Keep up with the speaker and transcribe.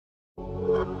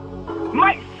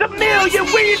Maximilian,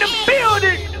 we in the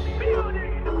building.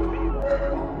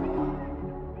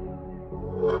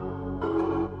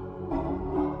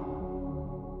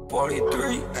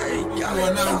 Vlog.3, hey, y'all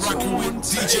are now rocking with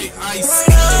DJ Ice.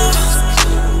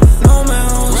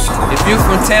 If you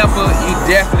from Tampa, you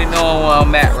definitely know where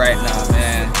I'm at right now,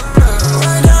 man.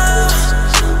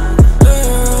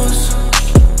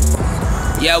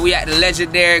 Yeah, we at the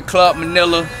legendary Club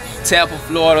Manila, Tampa,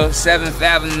 Florida, 7th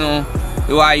Avenue,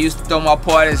 where I used to throw my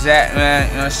parties at, man.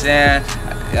 You know what I'm saying?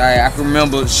 I can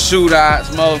remember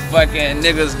shootouts, motherfucking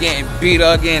niggas getting beat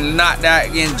up, getting knocked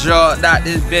out, getting drugged out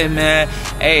this bitch, man.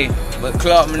 Hey, but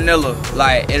Club Manila,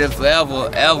 like, it'll forever,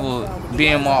 ever be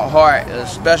in my heart, a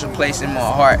special place in my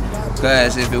heart.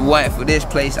 Cause if it wasn't for this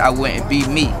place, I wouldn't be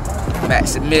me,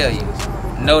 Maximilian.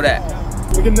 Know that.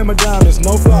 We can dimmer down, there's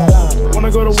no flaw.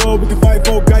 Wanna go to war, we can fight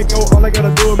for Geico. All I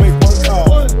gotta do is make one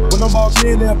call. When I'm walking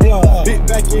in that block, bit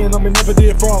back in, I mean never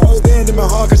did fraud. Stand in my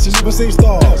heart, cause she never seen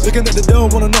stars. Looking at the door,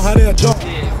 wanna know how they'll jump.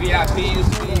 Yeah, VIP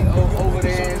used to be over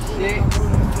there and shit. You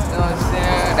know what I'm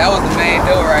saying? That was the main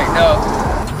door right now.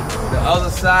 The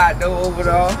other side door over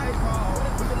there.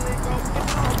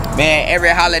 Man, every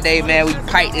holiday, man, we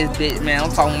pipe this bitch, man.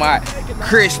 I'm talking about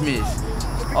Christmas,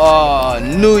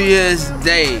 New Year's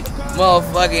Day,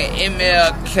 motherfucking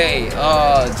MLK,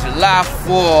 July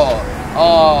 4th,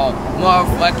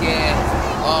 motherfucking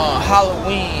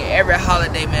Halloween. Every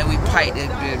holiday, man, we pipe this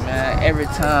bitch, man. Every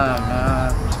time,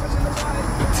 man.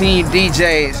 Team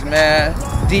DJs, man.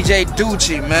 DJ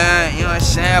Ducci, man. You know what I'm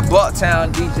saying?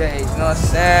 Bucktown DJs, you know what I'm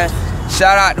saying?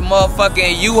 Shout out to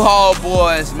motherfucking U-Haul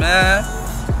boys, man.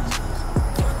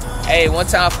 Hey, one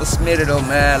time for Smitty though,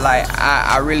 man, like,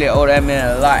 I really owe that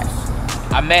man a lot.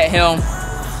 I met him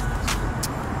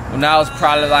when I was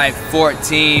probably like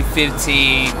 14,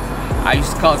 15. I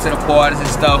used to come to the parties and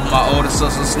stuff. My older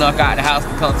sister snuck out the house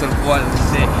to come to the parties and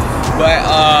shit. But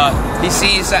he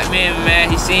seen something in me, man.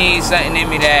 He seen something in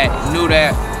me that knew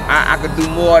that I could do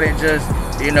more than just,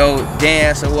 you know,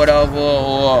 dance or whatever,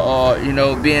 or you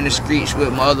know, be in the streets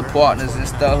with my other partners and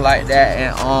stuff like that.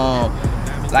 And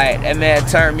like, that man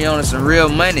turned me on to some real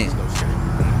money.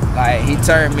 Like, he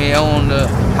turned me on to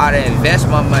how to invest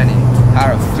my money, how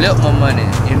to flip my money,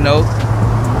 you know.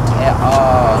 And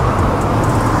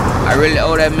I really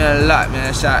owe that man a lot,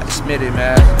 man. Shout out to Smitty,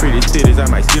 man. Pretty titties, I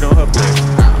might sit on her plate.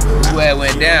 Where it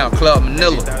went down, Club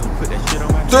Manila.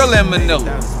 Thrillin'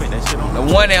 Manila. The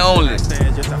one and only.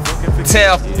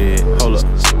 Tampa. Yeah, hold up.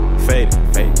 Faded.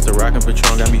 The rockin'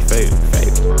 Patron got me faded.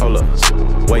 Hold up.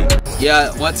 Wait.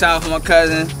 Yeah, one time for my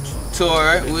cousin,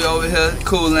 tour. We over here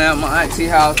cooling at my auntie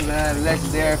house, man.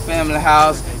 Legendary family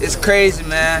house. It's crazy,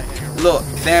 man. Look,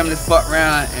 family fucked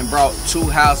around and brought 2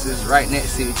 houses right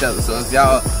next to each other. So if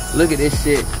y'all look at this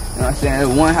shit, you know what I'm saying?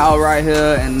 There's one house right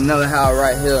here and another house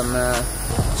right here, man.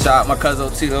 Shout out my cousin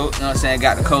Tito, you know what I'm saying?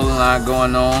 Got the clothing line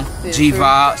going on.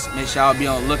 G-Vibes, make sure y'all be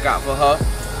on the lookout for her.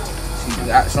 She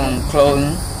got some clothing. You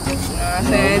know what I'm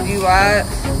saying? G-Vibes.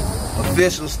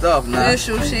 Official stuff, man.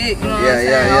 Official shit, you know what I'm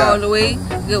saying? All the way.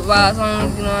 Good vibes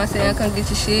on, you know what I'm saying? Come get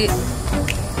your shit.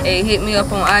 Hey, hit me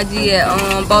up on IG at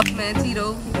Bossman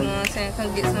Tito. You know what I'm saying?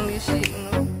 Come get some of your shit, you know?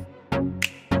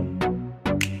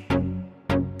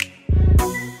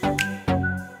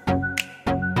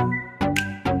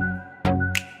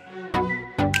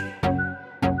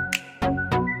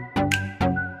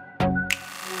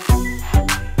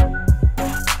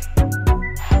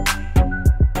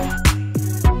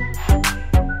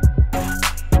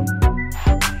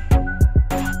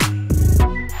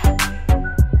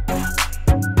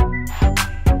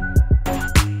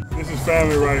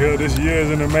 Family right here. This year's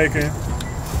in the making.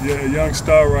 Yeah, a young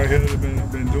star right here that's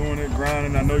been doing it,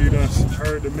 grinding. I know you done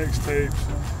heard the mixtapes.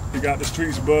 You got the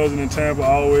streets buzzing in Tampa,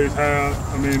 always have.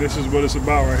 I mean, this is what it's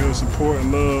about right here, support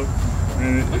and love.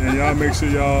 And y'all make sure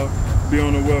y'all be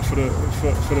on the well for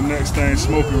the next thing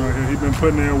smoking right here. He been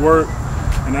putting in work,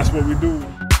 and that's what we do.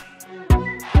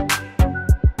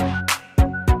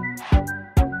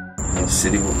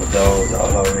 City with my dog,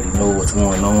 y'all already know what's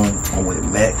going on. I'm with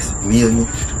Maximilian,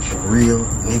 the real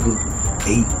nigga,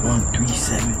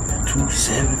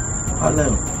 813727. Holla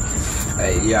at him.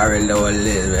 Hey, you already know what it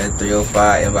is, man.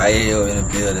 305 MIA in the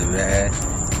building, man.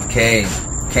 Came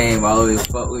always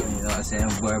fuck with me, you know what I'm saying?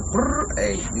 Boy,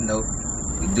 hey, you know,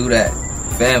 we do that.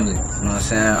 Family, you know what I'm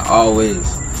saying? Always.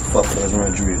 Fuck with us,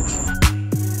 run drills.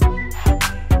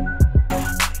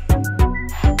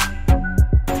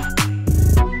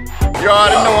 You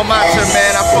already know I'm out here,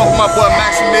 man. I fuck with my boy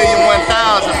Maximilian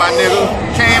 1000, my nigga.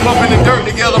 Came up in the dirt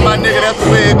together, my nigga. That's the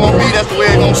way it's gonna be, that's the way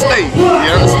it's gonna stay.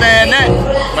 You understand that?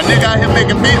 My nigga out here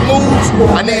making big moves.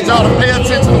 I need y'all to pay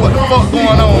attention to what the fuck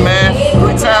going on, man.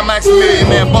 Every time Maximilian,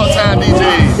 man.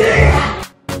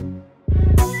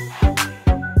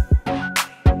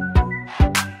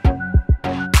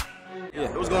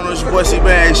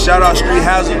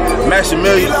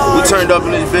 Maximilian. We turned up in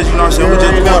this bitch, you know what I'm saying? We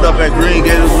just pulled up at Green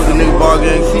Gators with the nigga ball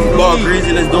gang. Keep the ball greasy,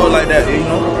 let's do it like that, you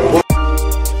know?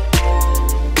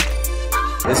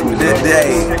 This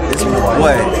day, this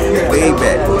boy, way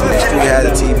back. The street had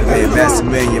a TV, man,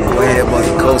 Maximilian, boy, had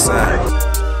mother cosign.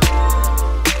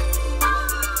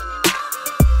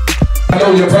 I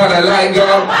know you probably like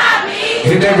girl,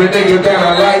 and every nigga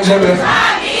gotta like Jimmy.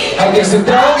 I guess the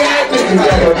dog ass niggas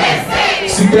gotta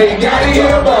see they gotta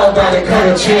get a ball by the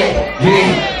color chick.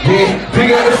 Yeah,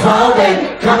 pick up the phone, baby.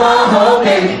 Come on home,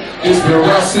 baby. It's been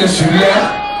rough since you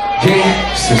left.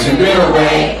 Yeah, since you been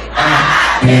away.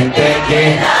 I've been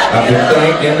thinking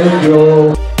of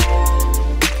you.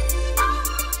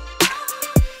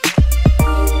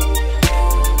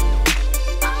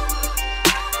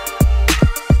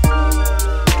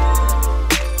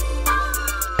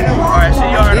 Alright, shit,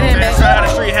 you already know, man. Side of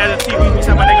the street has a TV. We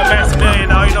talking about nigga Maximilian,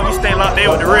 dog. You know, we stay locked in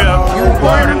with the real. You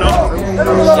already know.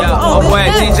 Yeah, my boy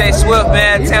DJ Swift,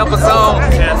 man, Tampa Zone.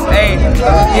 Hey,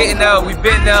 getting up, we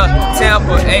been there,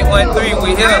 Tampa, 813,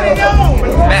 we here.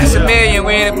 Maximilian,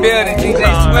 we in the building, DJ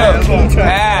Swift.